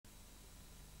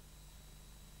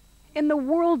In the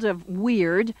world of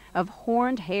weird, of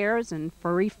horned hares and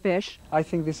furry fish, I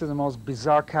think this is the most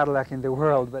bizarre Cadillac in the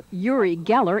world, but Uri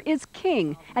Geller is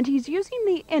king, and he's using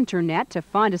the internet to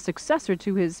find a successor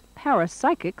to his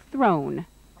parapsychic throne.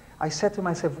 I said to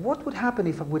myself, what would happen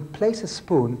if I would place a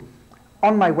spoon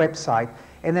on my website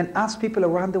and then ask people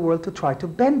around the world to try to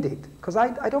bend it? Because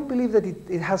I don't believe that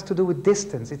it has to do with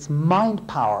distance. It's mind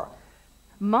power.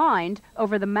 Mind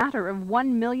over the matter of $1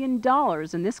 million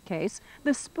in this case.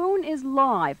 The spoon is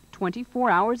live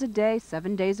 24 hours a day,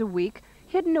 7 days a week,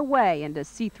 hidden away in a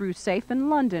see-through safe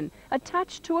in London,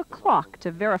 attached to a clock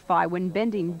to verify when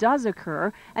bending does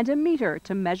occur, and a meter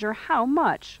to measure how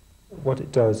much. What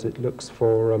it does, it looks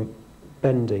for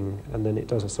bending, and then it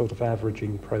does a sort of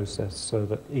averaging process so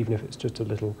that even if it's just a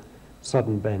little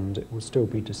sudden bend, it will still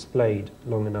be displayed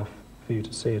long enough for you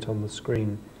to see it on the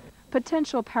screen.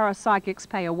 Potential parapsychics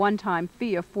pay a one-time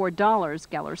fee of $4,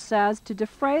 Geller says, to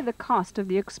defray the cost of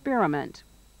the experiment.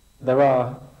 There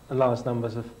are large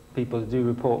numbers of people who do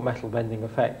report metal bending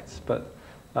effects, but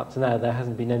up to now there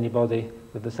hasn't been anybody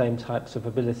with the same types of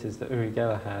abilities that Uri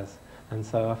Geller has. And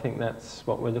so I think that's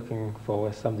what we're looking for,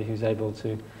 is somebody who's able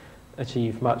to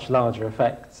achieve much larger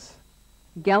effects.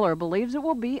 Geller believes it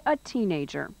will be a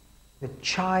teenager. The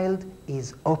child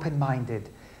is open-minded.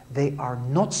 They are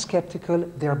not skeptical,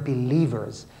 they're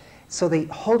believers. So they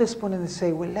hold a spoon and they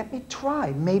say, well, let me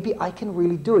try. Maybe I can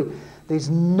really do it. There's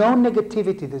no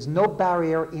negativity, there's no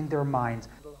barrier in their minds.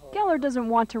 Geller doesn't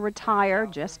want to retire,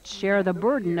 just share the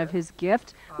burden of his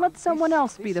gift. Let someone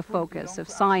else be the focus of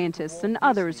scientists and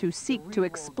others who seek to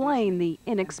explain the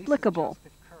inexplicable.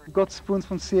 Got spoons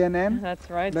from CNN? That's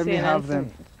right. Let me have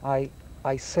them.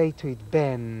 I say to it,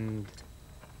 bend,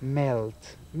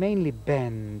 melt, mainly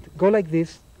bend. Go like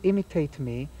this, imitate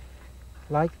me,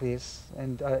 like this,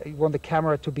 and I want the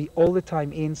camera to be all the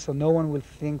time in so no one will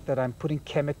think that I'm putting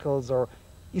chemicals or...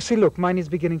 You see, look, mine is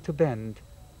beginning to bend.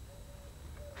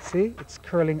 See, it's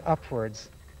curling upwards.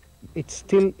 It's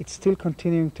still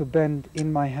continuing to bend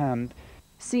in my hand.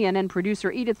 CNN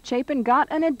producer Edith Chapin got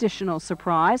an additional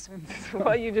surprise.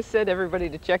 Well, you just said everybody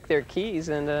to check their keys,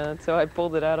 and so I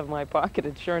pulled it out of my pocket,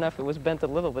 and sure enough, it was bent a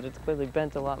little, but it's clearly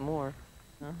bent a lot more.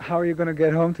 How are you going to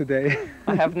get home today?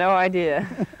 I have no idea.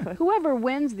 Whoever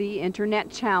wins the internet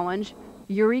challenge,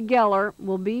 Uri Geller,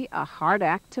 will be a hard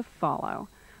act to follow.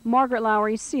 Margaret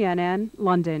Lowry, CNN,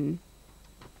 London.